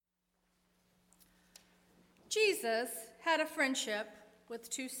Jesus had a friendship with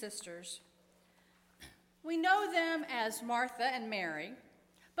two sisters. We know them as Martha and Mary,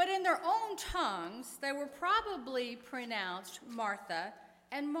 but in their own tongues, they were probably pronounced Martha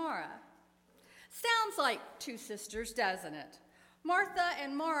and Mara. Sounds like two sisters, doesn't it? Martha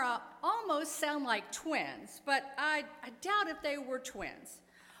and Mara almost sound like twins, but I doubt if they were twins.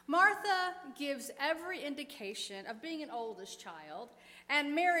 Martha gives every indication of being an oldest child,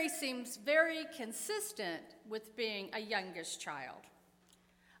 and Mary seems very consistent with being a youngest child.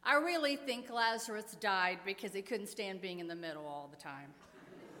 I really think Lazarus died because he couldn't stand being in the middle all the time.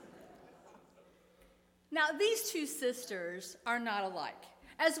 Now, these two sisters are not alike.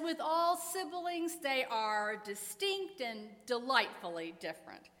 As with all siblings, they are distinct and delightfully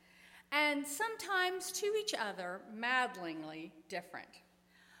different, and sometimes to each other, maddeningly different.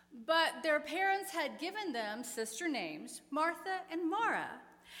 But their parents had given them sister names, Martha and Mara,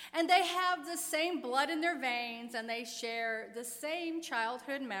 and they have the same blood in their veins, and they share the same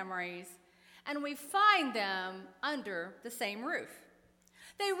childhood memories, and we find them under the same roof.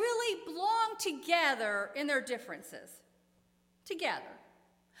 They really belong together in their differences, together.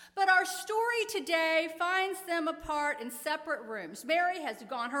 But our story today finds them apart in separate rooms. Mary has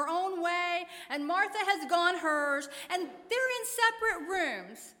gone her own way, and Martha has gone hers, and they're in separate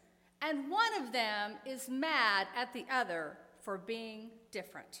rooms. And one of them is mad at the other for being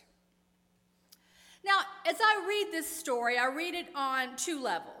different. Now, as I read this story, I read it on two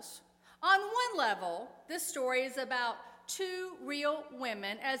levels. On one level, this story is about two real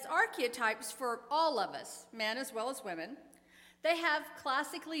women as archetypes for all of us, men as well as women. They have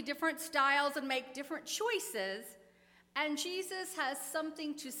classically different styles and make different choices, and Jesus has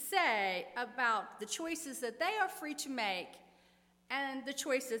something to say about the choices that they are free to make and the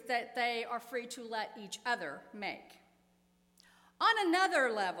choices that they are free to let each other make. On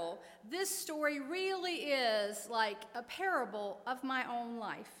another level, this story really is like a parable of my own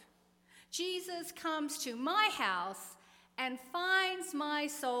life. Jesus comes to my house and finds my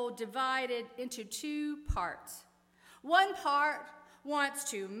soul divided into two parts. One part wants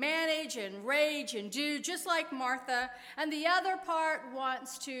to manage and rage and do just like Martha, and the other part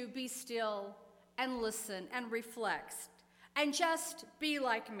wants to be still and listen and reflect and just be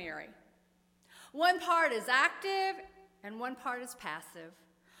like Mary. One part is active and one part is passive.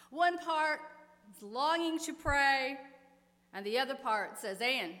 One part is longing to pray, and the other part says,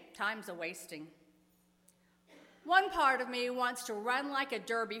 "Ann, time's a-wasting." One part of me wants to run like a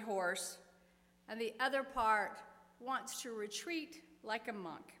derby horse, and the other part wants to retreat like a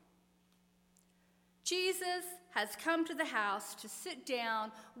monk. Jesus has come to the house to sit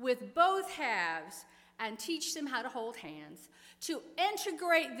down with both halves and teach them how to hold hands, to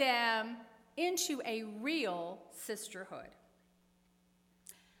integrate them into a real sisterhood.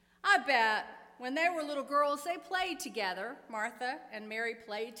 I bet when they were little girls, they played together. Martha and Mary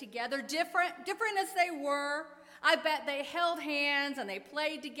played together, different as they were. I bet they held hands and they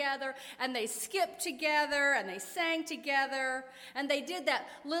played together and they skipped together and they sang together and they did that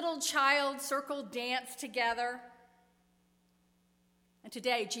little child circle dance together. And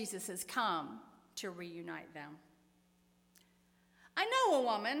today Jesus has come to reunite them. I know a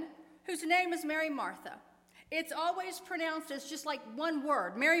woman whose name is Mary Martha. It's always pronounced as just like one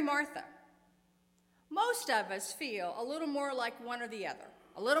word, Mary Martha. Most of us feel a little more like one or the other.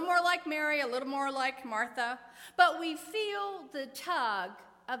 A little more like Mary, a little more like Martha, but we feel the tug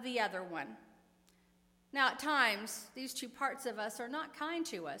of the other one. Now, at times, these two parts of us are not kind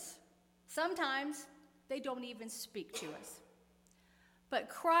to us. Sometimes they don't even speak to us. But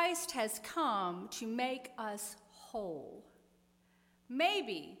Christ has come to make us whole.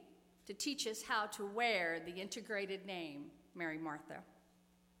 Maybe to teach us how to wear the integrated name, Mary Martha.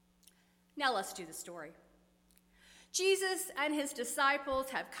 Now let's do the story. Jesus and his disciples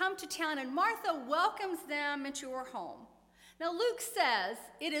have come to town, and Martha welcomes them into her home. Now, Luke says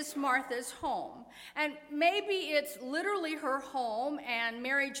it is Martha's home, and maybe it's literally her home, and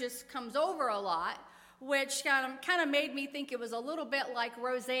Mary just comes over a lot, which kind of made me think it was a little bit like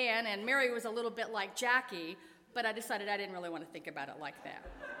Roseanne, and Mary was a little bit like Jackie, but I decided I didn't really want to think about it like that.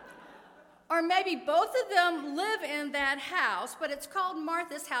 Or maybe both of them live in that house, but it's called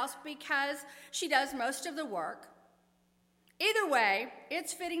Martha's house because she does most of the work. Either way,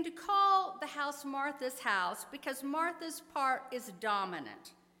 it's fitting to call the house Martha's house because Martha's part is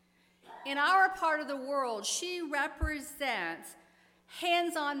dominant. In our part of the world, she represents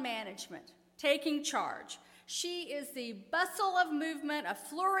hands-on management, taking charge. She is the bustle of movement, a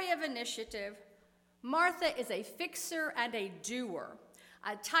flurry of initiative. Martha is a fixer and a doer,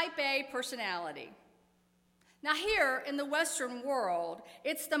 a type A personality. Now here in the Western world,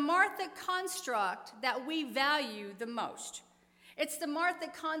 it's the Martha construct that we value the most. It's the Martha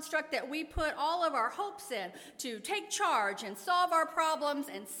construct that we put all of our hopes in to take charge and solve our problems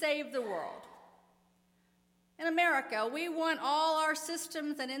and save the world. In America, we want all our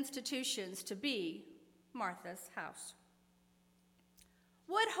systems and institutions to be Martha's house.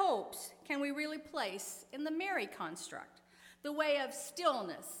 What hopes can we really place in the Mary construct, the way of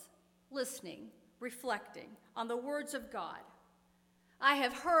stillness, listening, reflecting on the words of God? I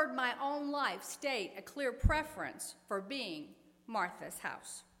have heard my own life state a clear preference for being Martha's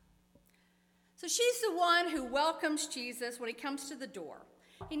house. So she's the one who welcomes Jesus when he comes to the door.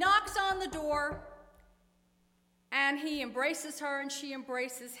 He knocks on the door, and he embraces her, and she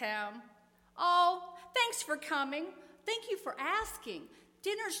embraces him. Oh, thanks for coming. Thank you for asking.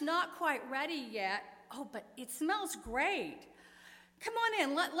 Dinner's not quite ready yet. Oh, but it smells great. Come on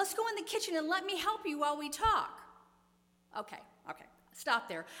in. Let's go in the kitchen and let me help you while we talk. Okay. Stop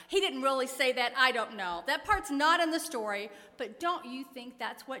there. He didn't really say that. I don't know. That part's not in the story, but don't you think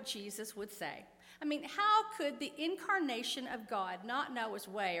that's what Jesus would say? I mean, how could the incarnation of God not know his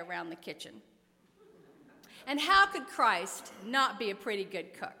way around the kitchen? And how could Christ not be a pretty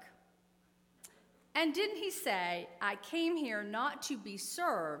good cook? And didn't he say, I came here not to be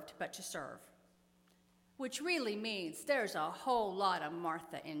served, but to serve? Which really means there's a whole lot of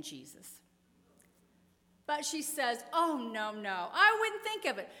Martha in Jesus. But she says, oh, no, I wouldn't think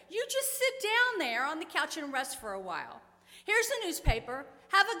of it. You just sit down there on the couch and rest for a while. Here's the newspaper.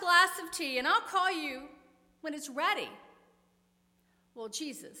 Have a glass of tea, and I'll call you when it's ready. Well,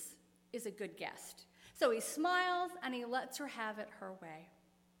 Jesus is a good guest. So he smiles, and he lets her have it her way.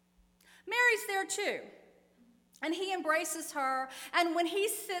 Mary's there too, and he embraces her, and when he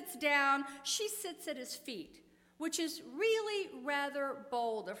sits down, she sits at his feet, which is really rather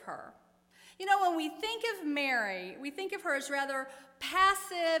bold of her. You know, when we think of Mary, we think of her as rather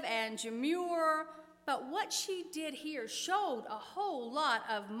passive and demure, but what she did here showed a whole lot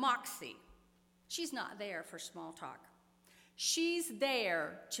of moxie. She's not there for small talk. She's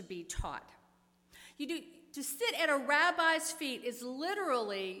there to be taught. To sit at a rabbi's feet is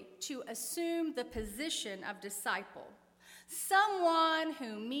literally to assume the position of disciple, someone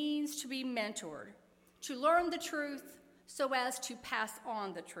who means to be mentored, to learn the truth so as to pass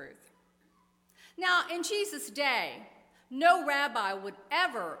on the truth. Now, in Jesus' day, no rabbi would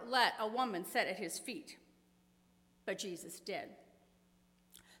ever let a woman sit at his feet, but Jesus did.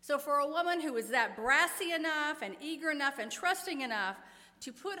 So for a woman who was that brassy enough and eager enough and trusting enough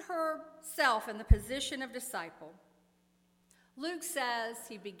to put herself in the position of disciple, Luke says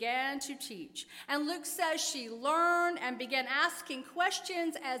he began to teach. And Luke says she learned and began asking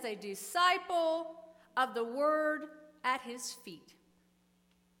questions as a disciple of the word at his feet.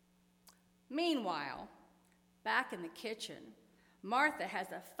 Meanwhile, back in the kitchen, Martha has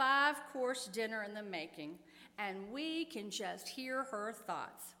a 5-course dinner in the making, and we can just hear her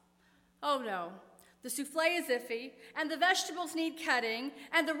thoughts. Oh no, the souffle is iffy, and the vegetables need cutting,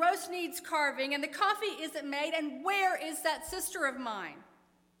 and the roast needs carving, and the coffee isn't made, and where is that sister of mine?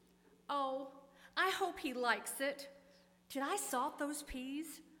 Oh, I hope he likes it. Did I salt those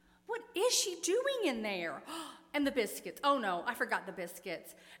peas? What is she doing in there? And the biscuits. Oh no, I forgot the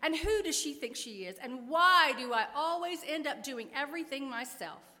biscuits. And who does she think she is? And why do I always end up doing everything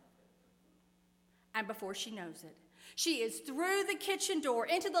myself? And before she knows it, she is through the kitchen door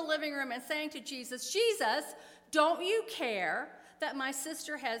into the living room and saying to Jesus, Jesus, don't you care that my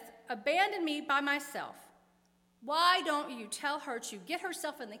sister has abandoned me by myself? Why don't you tell her to get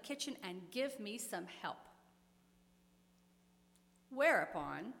herself in the kitchen and give me some help?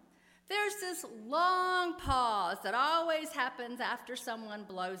 Whereupon, there's this long pause that always happens after someone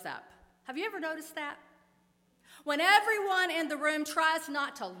blows up. Have you ever noticed that? When everyone in the room tries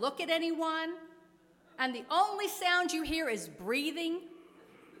not to look at anyone, and the only sound you hear is breathing.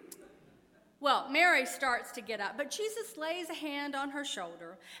 Well, Mary starts to get up, but Jesus lays a hand on her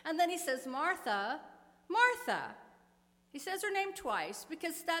shoulder, and then he says, Martha, Martha. He says her name twice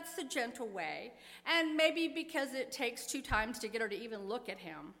because that's the gentle way, and maybe because it takes 2 times to get her to even look at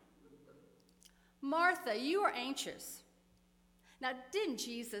him. Martha, you are anxious. Now, didn't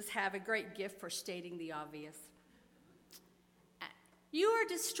Jesus have a great gift for stating the obvious? You are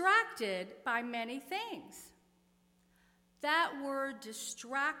distracted by many things. That word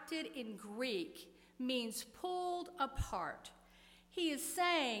distracted in Greek means pulled apart. He is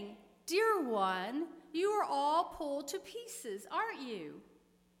saying, dear one, you are all pulled to pieces, aren't you?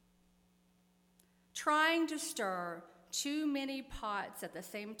 Trying to stir too many pots at the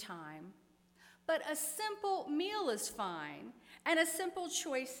same time. But a simple meal is fine, and a simple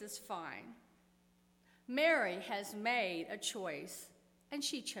choice is fine. Mary has made a choice, and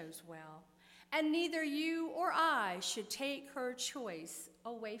she chose well. And neither you or I should take her choice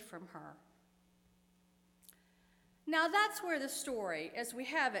away from her. Now that's where the story, as we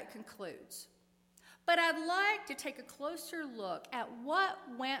have it, concludes. But I'd like to take a closer look at what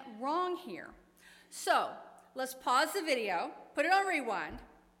went wrong here. So let's pause the video, put it on rewind,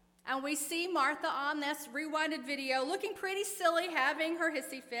 and we see Martha on this rewinded video looking pretty silly, having her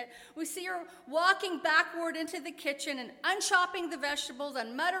hissy fit. We see her walking backward into the kitchen and unchopping the vegetables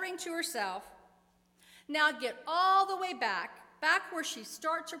and muttering to herself. Now get all the way back where she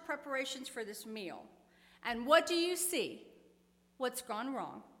starts her preparations for this meal. And what do you see? What's gone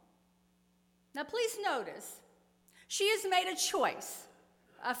wrong? Now please notice, she has made a choice,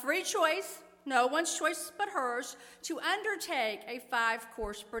 a free choice, no one's choice but hers, to undertake a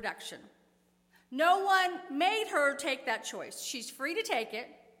 5-course production. No one made her take that choice. She's free to take it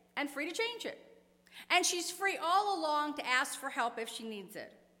and free to change it. And she's free all along to ask for help if she needs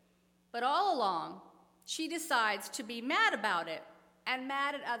it. But all along, she decides to be mad about it and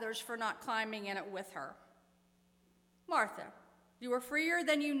mad at others for not climbing in it with her. Martha, you are freer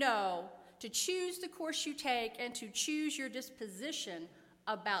than you know to choose the course you take and to choose your disposition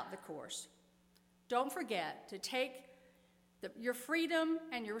about the course. Don't forget to take your freedom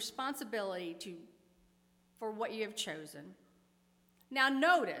and your responsibility for what you have chosen. Now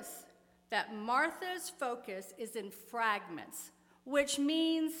notice that Martha's focus is in fragments, which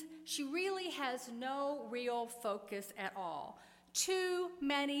means she really has no real focus at all. Too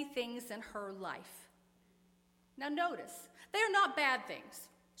many things in her life. Now notice, they are not bad things.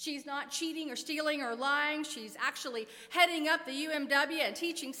 She's not cheating or stealing or lying. She's actually heading up the UMW and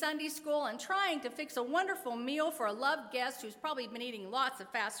teaching Sunday school and trying to fix a wonderful meal for a loved guest who's probably been eating lots of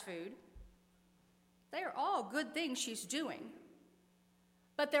fast food. They are all good things she's doing.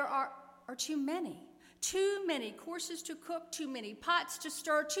 But there are too many. Too many courses to cook, too many pots to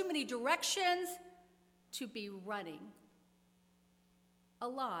stir, too many directions to be running. A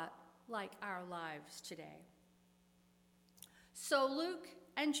lot like our lives today. So Luke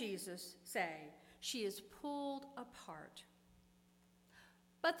and Jesus say she is pulled apart.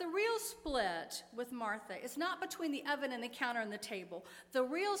 But the real split with Martha is not between the oven and the counter and the table. The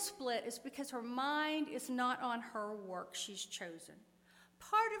real split is because her mind is not on her work she's chosen.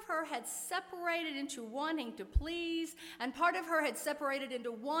 Part of her had separated into wanting to please, and part of her had separated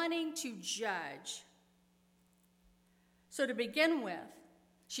into wanting to judge. So to begin with,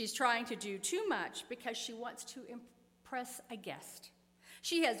 she's trying to do too much because she wants to impress a guest.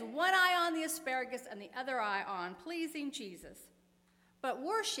 She has one eye on the asparagus and the other eye on pleasing Jesus. But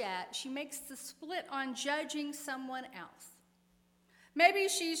worse yet, she makes the split on judging someone else. Maybe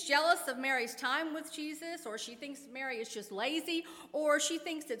she's jealous of Mary's time with Jesus, or she thinks Mary is just lazy, or she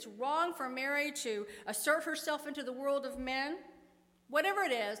thinks it's wrong for Mary to assert herself into the world of men. Whatever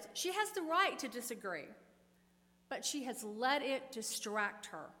it is, she has the right to disagree. But she has let it distract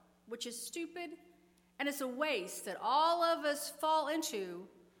her, which is stupid, and it's a waste that all of us fall into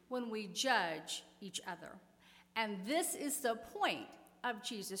when we judge each other. And this is the point of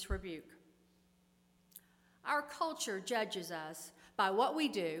Jesus' rebuke. Our culture judges us by what we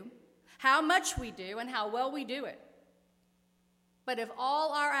do, how much we do, and how well we do it. But if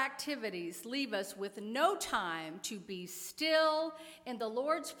all our activities leave us with no time to be still in the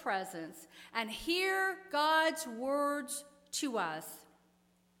Lord's presence and hear God's words to us,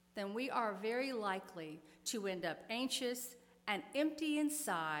 then we are very likely to end up anxious and empty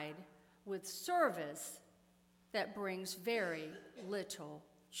inside with service that brings very little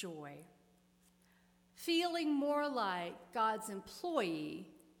joy. Feeling more like God's employee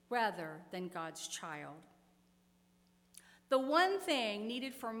rather than God's child. The one thing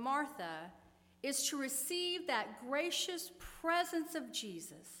needed for Martha is to receive that gracious presence of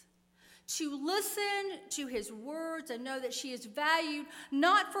Jesus, to listen to his words and know that she is valued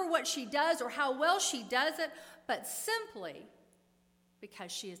not for what she does or how well she does it, but simply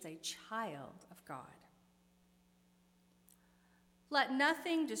because she is a child of God. Let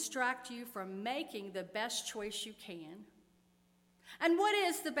nothing distract you from making the best choice you can. And what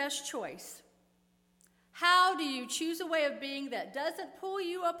is the best choice? How do you choose a way of being that doesn't pull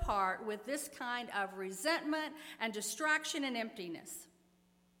you apart with this kind of resentment and distraction and emptiness?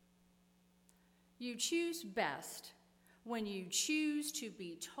 You choose best when you choose to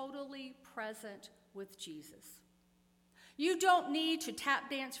be totally present with Jesus. You don't need to tap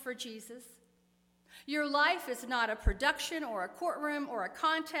dance for Jesus. Your life is not a production or a courtroom or a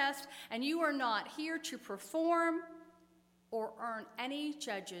contest, and you are not here to perform or earn any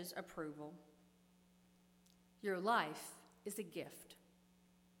judge's approval. Your life is a gift.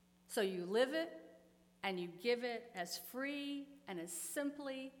 So you live it and you give it as free and as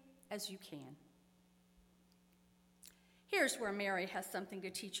simply as you can. Here's where Mary has something to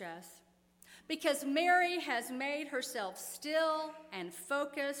teach us. Because Mary has made herself still and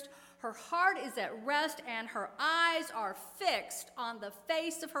focused, her heart is at rest, and her eyes are fixed on the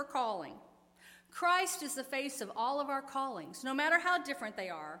face of her calling. Christ is the face of all of our callings, no matter how different they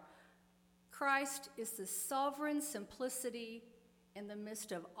are. Christ is the sovereign simplicity in the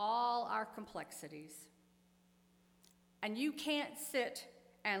midst of all our complexities. And you can't sit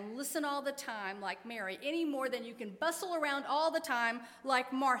and listen all the time like Mary, any more than you can bustle around all the time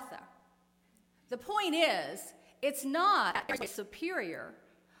like Martha. The point is, it's not superior,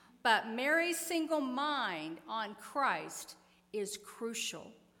 but Mary's single mind on Christ is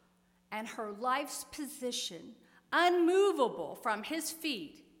crucial, and her life's position, unmovable from his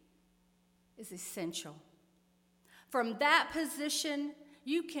feet, is essential. From that position,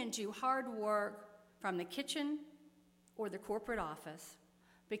 you can do hard work from the kitchen or the corporate office,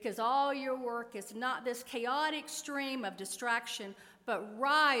 because all your work is not this chaotic stream of distraction, but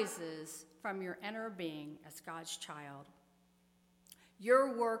rises from your inner being as God's child.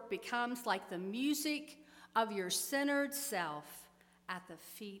 Your work becomes like the music of your centered self at the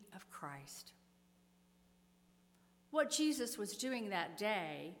feet of Christ. What Jesus was doing that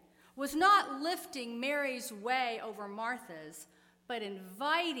day was not lifting Mary's way over Martha's, but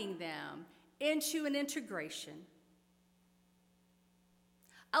inviting them into an integration.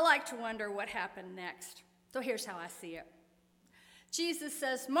 I like to wonder what happened next. So here's how I see it. Jesus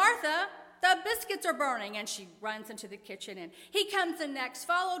says, "Martha, the biscuits are burning," and she runs into the kitchen, and he comes in next,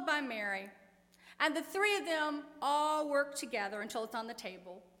 followed by Mary. And the three of them all work together until it's on the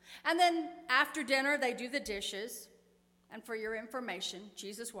table. And then after dinner, they do the dishes. And for your information,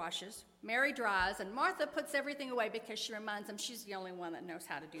 Jesus washes, Mary dries, and Martha puts everything away because she reminds them she's the only one that knows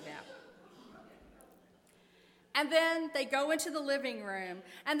how to do that. And then they go into the living room,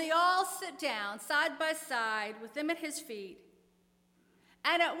 and they all sit down side by side with them at his feet.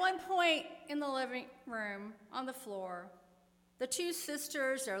 And at one point in the living room, on the floor, the two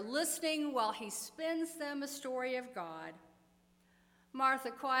sisters are listening while he spins them a story of God.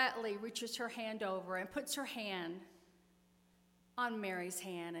 Martha quietly reaches her hand over and puts her hand on Mary's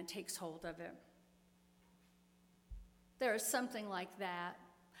hand and takes hold of it. There is something like that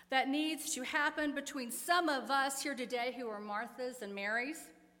needs to happen between some of us here today who are Marthas and Marys.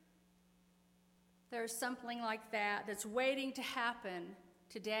 There's something like that's waiting to happen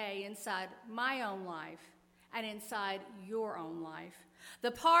today inside my own life and inside your own life.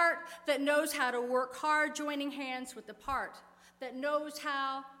 The part that knows how to work hard joining hands with the part that knows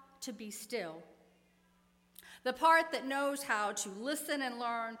how to be still. The part that knows how to listen and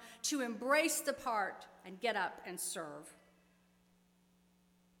learn, to embrace the part and get up and serve.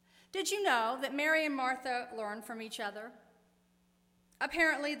 Did you know that Mary and Martha learned from each other?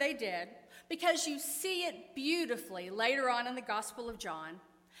 Apparently they did, because you see it beautifully later on in the Gospel of John.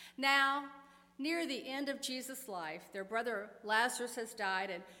 Now, near the end of Jesus' life, their brother Lazarus has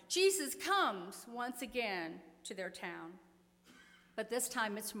died, and Jesus comes once again to their town. But this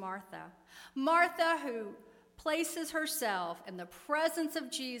time it's Martha. Martha, who places herself in the presence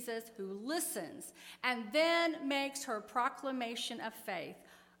of Jesus, who listens, and then makes her proclamation of faith.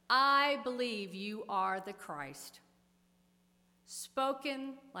 "I believe you are the Christ,"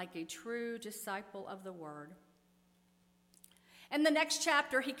 spoken like a true disciple of the word. In the next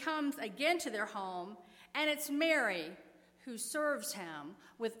chapter, he comes again to their home, and it's Mary who serves him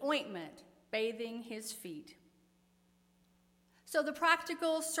with ointment, bathing his feet. So the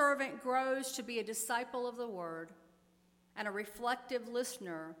practical servant grows to be a disciple of the word, and a reflective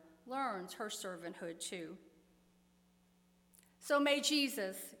listener learns her servanthood too. So may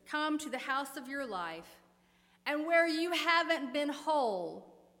Jesus come to the house of your life, and where you haven't been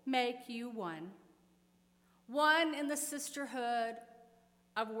whole, make you one. One in the sisterhood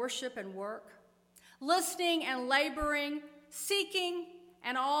of worship and work, listening and laboring, seeking,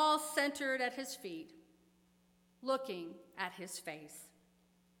 and all centered at his feet, looking at his face.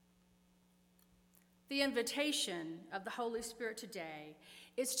 The invitation of the Holy Spirit today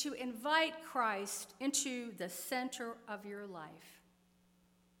is to invite Christ into the center of your life.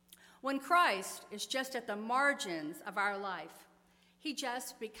 When Christ is just at the margins of our life, he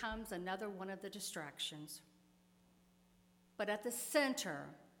just becomes another one of the distractions. But at the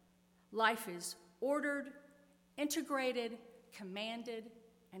center, life is ordered, integrated, commanded,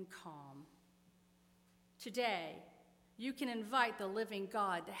 and calm. Today, you can invite the living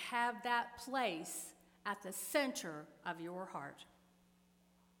God to have that place at the center of your heart.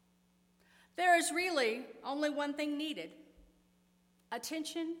 There is really only one thing needed: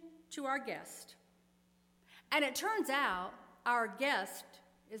 attention to our guest. And it turns out our guest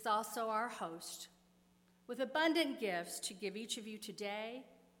is also our host, with abundant gifts to give each of you today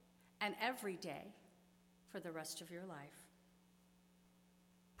and every day for the rest of your life.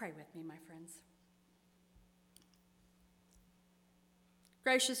 Pray with me, my friends.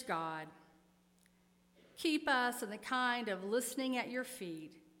 Gracious God, keep us in the kind of listening at your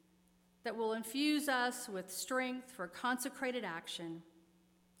feet that will infuse us with strength for consecrated action,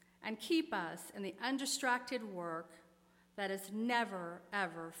 and keep us in the undistracted work that is never,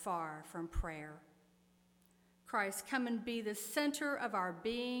 ever far from prayer. Christ, come and be the center of our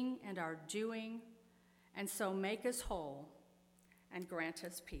being and our doing, and so make us whole and grant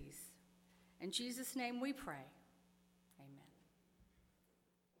us peace. In Jesus' name we pray.